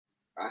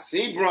I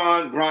see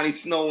Bronny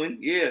snowing.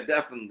 Yeah,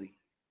 definitely.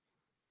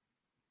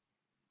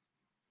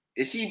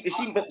 But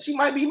she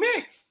might be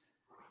mixed.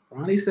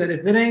 Bronny said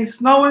if it ain't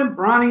snowing,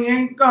 Bronny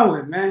ain't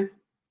going, man.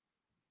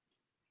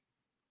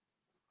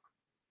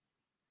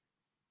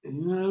 You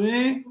know what I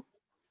mean?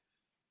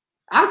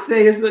 I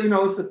say it's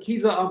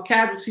he's a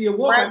casualty of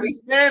war. Might be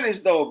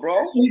Spanish though,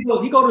 bro. He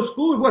go to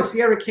school with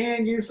Sierra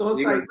Canyon, so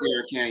it's like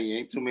Sierra Canyon.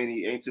 Ain't too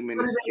many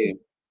scared.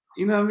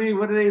 You know what I mean?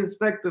 What do they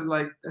expect of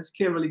like that?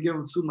 Can't really give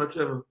him too much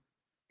of a.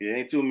 Yeah,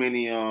 ain't too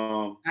many. I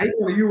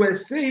go to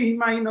USC, he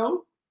might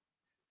know.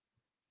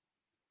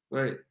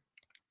 But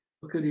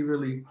what could he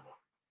really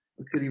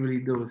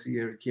do with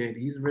Sierra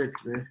Canyon? He's rich,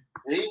 man.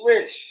 He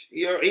rich.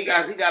 He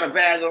got a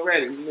bag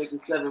already. He's making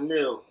 $7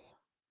 million.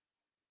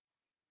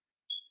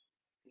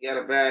 He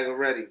got a bag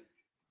already.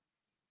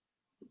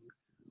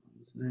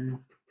 Man.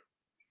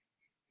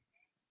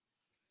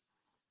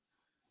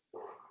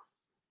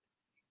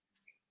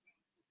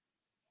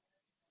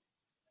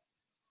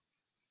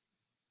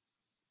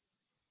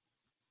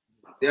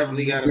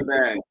 Definitely got a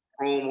bag.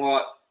 Chrome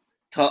heart,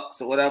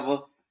 tux or whatever.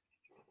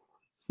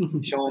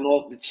 Showing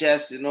off the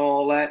chest and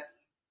all that.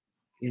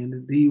 And the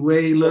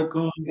D-Wade look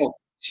on.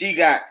 She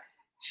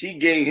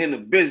gave him the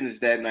business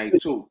that night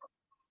too.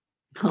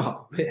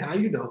 Oh man, how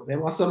you know?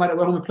 Man, why somebody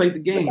went home and played the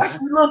game? How she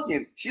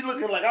looking? She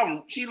looking like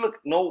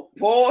no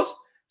pause.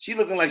 She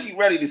looking like she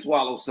ready to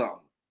swallow something.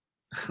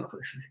 Oh,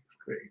 this is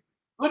crazy.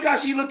 Look how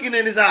she looking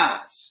in his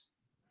eyes.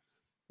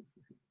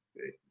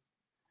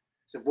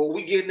 Said, "Boy,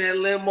 we getting that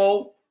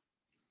limo.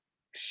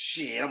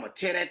 Shit, I'm gonna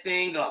tear that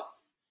thing up."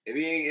 If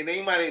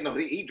anybody know,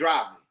 he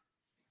driving.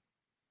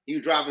 He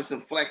was driving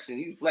some flexing.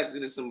 He was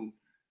flexing in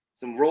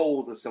some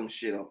rolls or some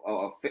shit,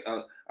 a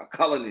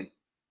Cullinan.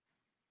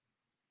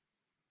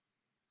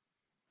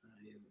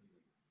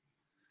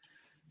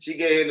 She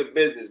gave him the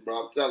business,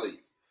 bro. I'm telling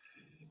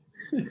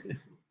you.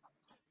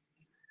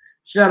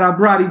 Shout out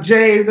Brody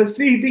James. Let's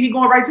see. Think he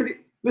going right to the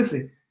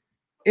listen?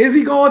 Is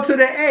he going to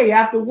the A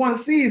after one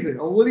season,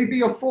 or will he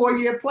be a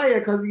 4-year player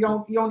because he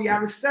only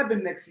averaged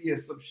 7 next year?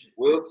 Some shit.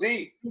 We'll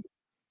see.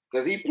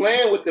 Because he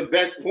playing with the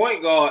best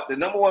point guard, the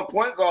number 1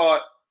 point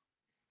guard.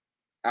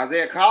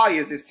 Isaiah Collier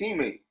is his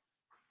teammate.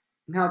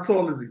 And how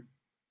tall is he?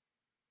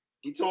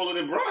 He taller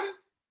than Bronny.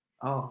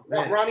 Oh,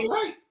 not Bronny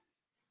height.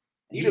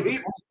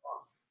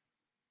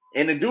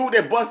 And the dude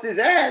that bust his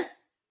ass,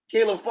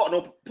 Caleb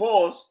Foster.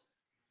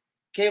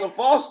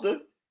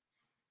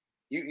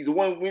 The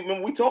one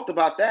we talked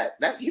about that.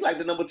 He like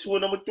the number 2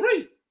 and number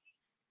 3.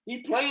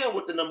 He playing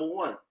with the number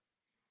 1.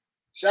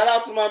 Shout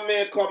out to my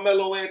man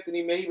Carmelo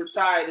Anthony, man. He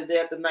retired today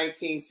after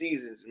 19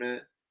 seasons,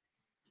 man.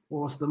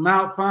 Forced him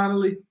out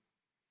finally.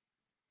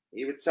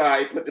 He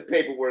retired. He put the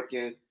paperwork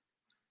in.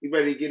 He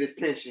ready to get his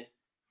pension.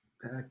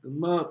 Packed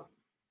him up.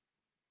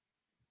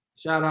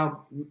 Shout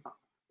out.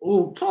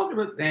 Oh, talking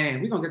about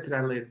damn, we're gonna get to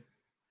that later.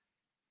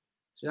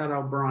 Shout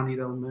out Bronny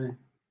though, man.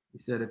 He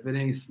said if it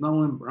ain't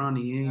snowing,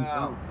 Bronny ain't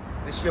going.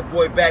 This your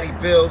boy Batty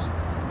Billz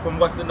from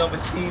What's the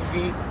Numbers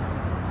TV.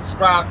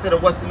 Subscribe to the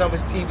What's the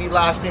Numbers TV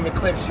live streaming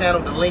clips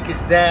channel. The link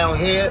is down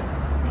here.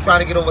 We're trying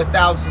to get over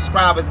 1,000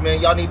 subscribers,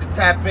 man. Y'all need to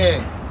tap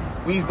in.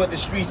 We's what the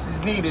streets is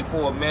needed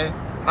for, man.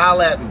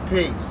 Holla at me.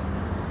 Peace.